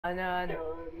None.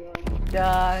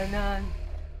 None.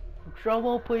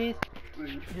 Trouble, please.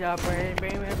 Yeah, bring.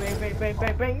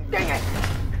 Dang it!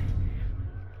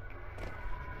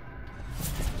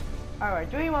 Alright,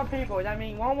 3 more people. That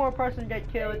means one more person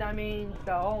get killed. That means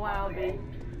the whole round be.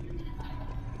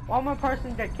 One more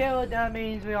person get killed. That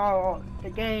means the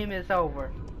game is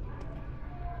over.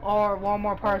 Or one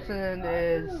more person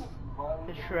is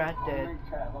distracted.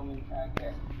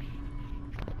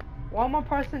 One more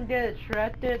person gets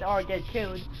shredded or get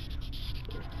killed.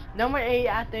 Number 8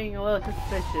 acting a little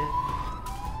suspicious.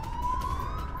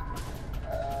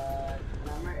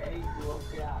 Number 8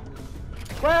 looked at me.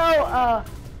 Well,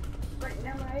 Wait,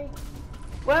 number 8?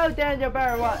 well, then you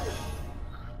better what?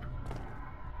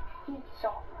 He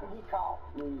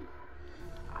caught me.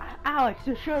 Alex,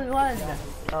 you should run.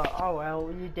 Oh well,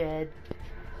 you did.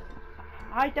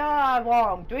 I thought I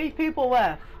won. 3 people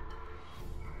left.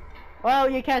 Well,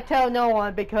 you can't tell no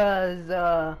one because,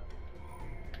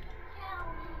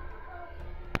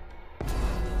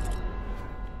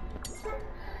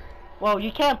 well,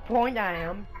 you can't point at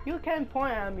him. You can't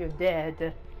point at him, you're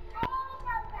dead.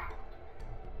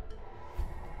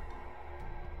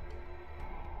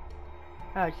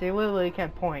 Actually, you literally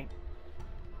can't point.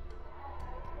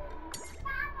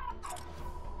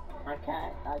 I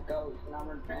can't. I go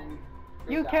number 10.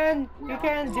 You can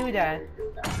do that.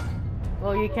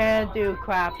 Well, you can't do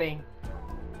clapping.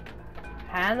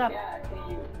 Hand up.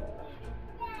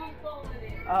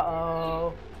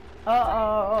 Uh-oh.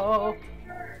 Uh-oh.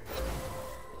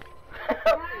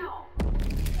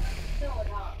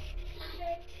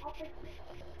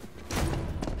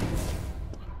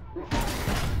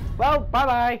 Well,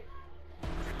 bye-bye.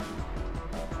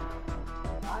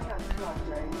 I got stuck,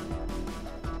 right?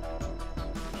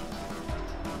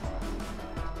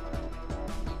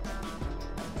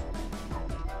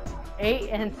 Eight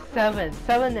and 7.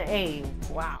 7 to 8.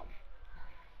 Wow.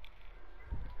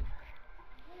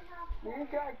 You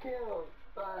got killed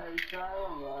by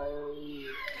Silent Riley.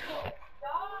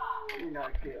 You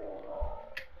got killed.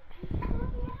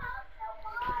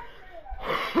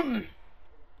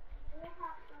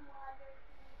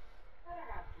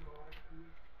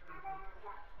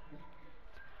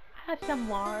 Have some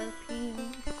more, please.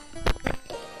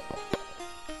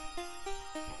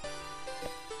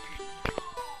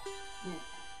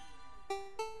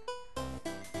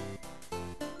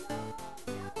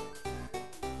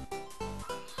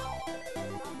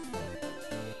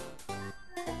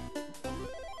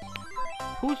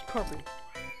 Who's Kirby?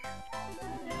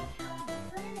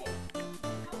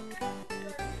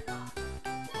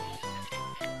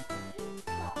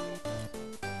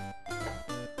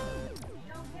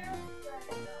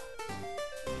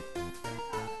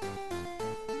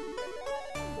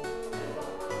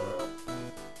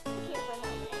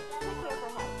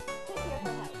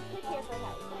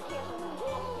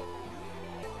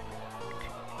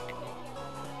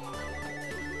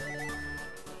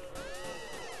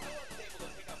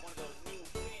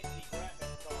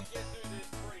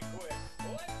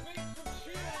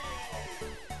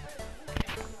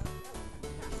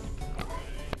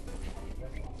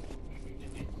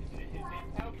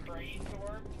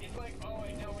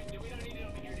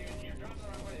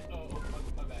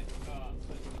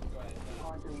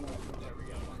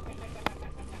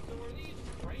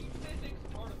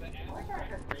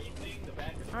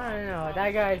 I don't know,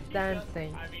 that guy's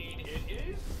dancing.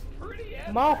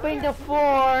 Mopping the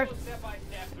floor.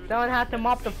 Don't have to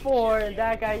mop the floor, and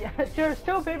that guy, there's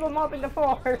 2 people mopping the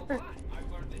floor.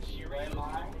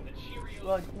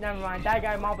 Well, never mind, that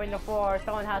guy mopping the floor,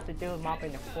 someone has to do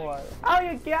mopping the floor. How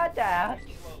you get that?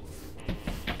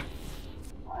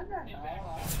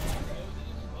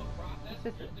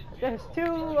 There's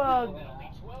 2,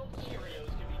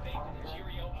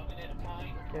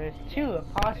 there's 2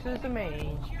 imposters to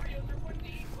me.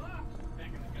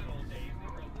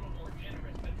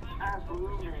 I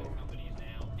believe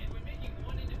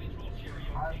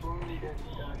it's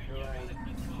right.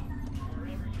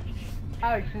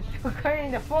 Alex is still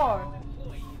cleaning the floor.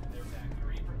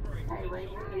 Hey, wait,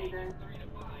 Ethan.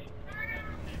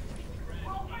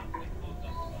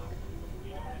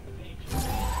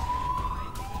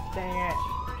 Dang it.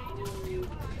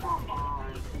 Come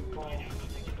on, people.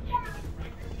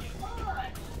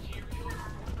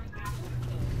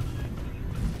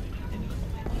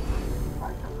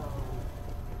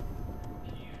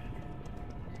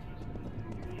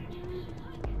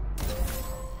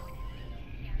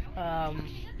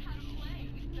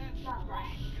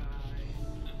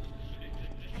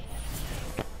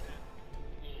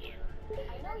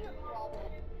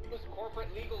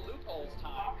 Corporate legal loopholes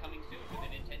time coming soon to the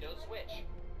Nintendo Switch.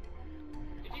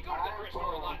 If you you go to the thrift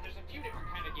store a lot, there's a few different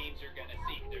kind of games you're gonna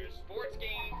see. There's sports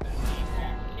games, there's games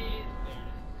for kids, there's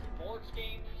sports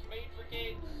games made for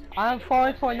kids. I'm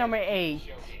falling for number 8. And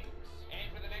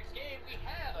for the next game, we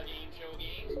have a game show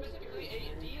game, specifically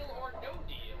a deal or no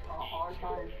deal game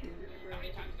show. How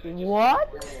many times did I just What?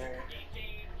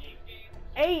 game?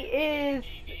 8 is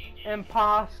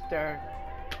imposter.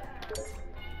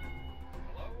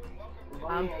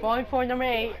 I'm falling for number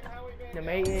 8. Number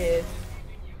 8 is.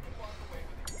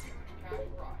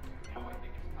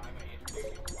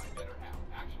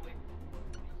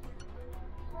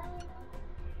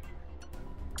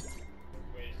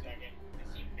 Wait a second.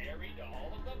 Is he married to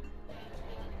all of them?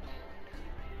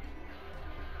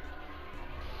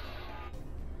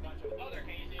 Bunch of other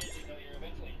cases until you're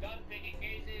eventually done picking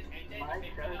cases, and then you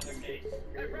pick another case.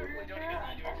 I probably don't even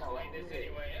need to explain this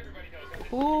anyway. Everybody knows how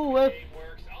this game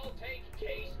works. I'll take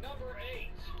case number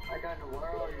 8. I don't know, where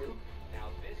are you? Now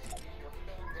this is your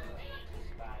number 8.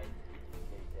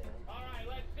 Alright,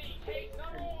 let's see. Case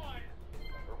number 1.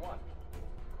 Number 1.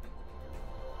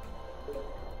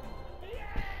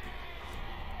 Yes!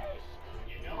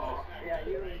 You know Oh, this. yeah,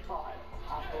 you're in 5.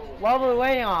 What are we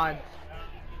waiting on?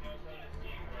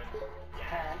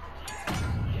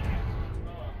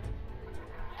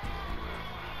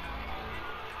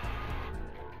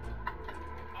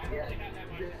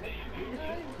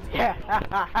 Yeah.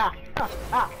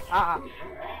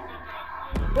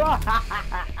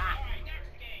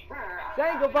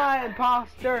 Say goodbye,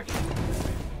 imposter.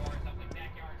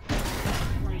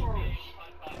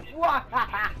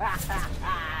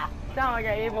 Sound like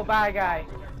an evil bad guy.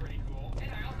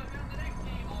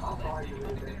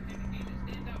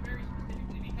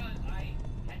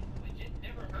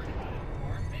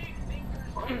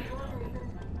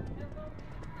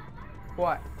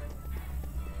 What?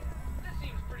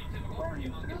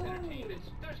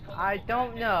 I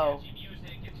don't know.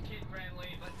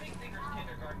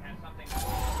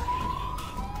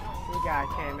 You got it,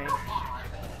 Kimmy.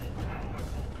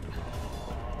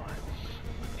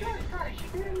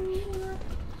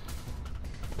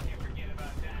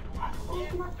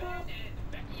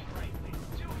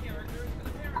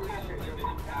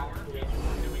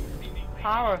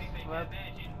 Power flip.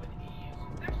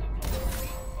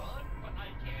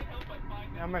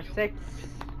 Number 6.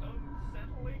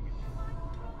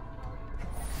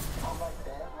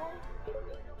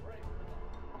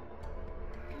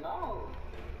 No.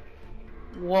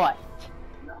 What?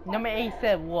 Number 8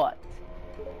 said what?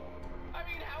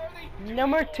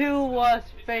 Number 2 was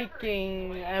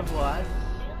faking it was.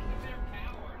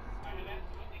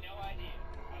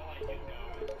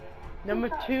 Number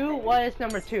 2, what is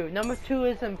number 2? Number 2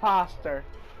 is imposter.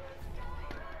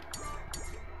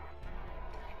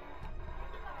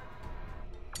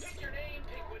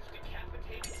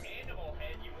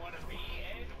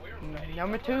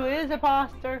 Number 2 is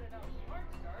imposter.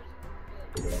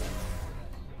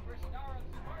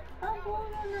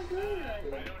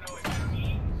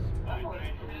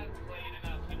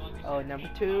 Oh, number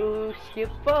 2, skip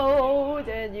vote,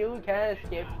 and you can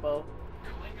skip vote.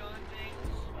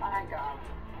 I got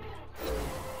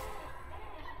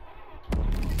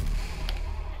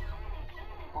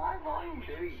why volume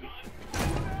 3?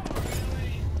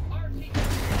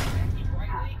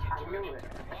 I knew it.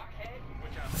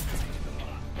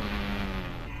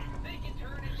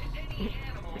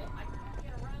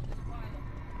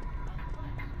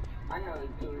 I know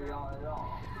it's doing it all at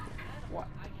all. What?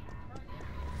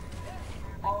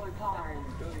 All the time,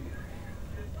 doing it.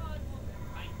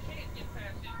 I can't get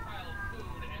past this pile of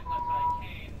food unless I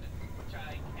can, which I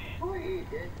can. Who eat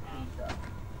this pizza?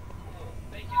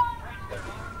 They can stretch their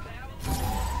arms out.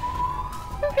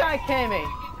 This guy came in.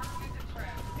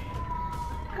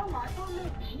 Come on, don't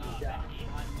make pizza.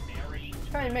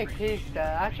 Trying to make pizza.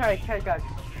 I try to take out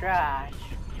trash.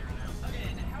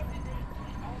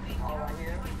 All right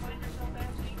here.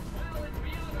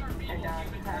 And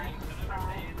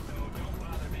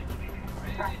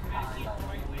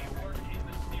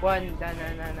One, no.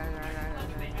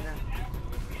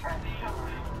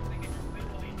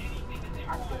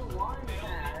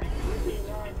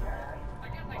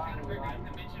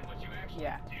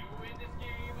 Yeah.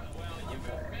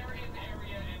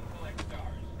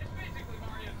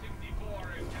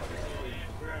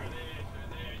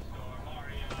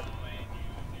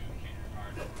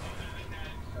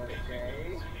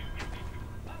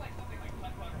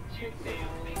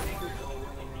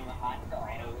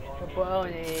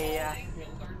 Bologna, yeah.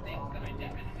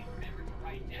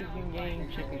 Chicken game,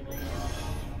 chicken game.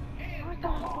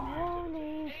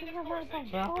 Bologna,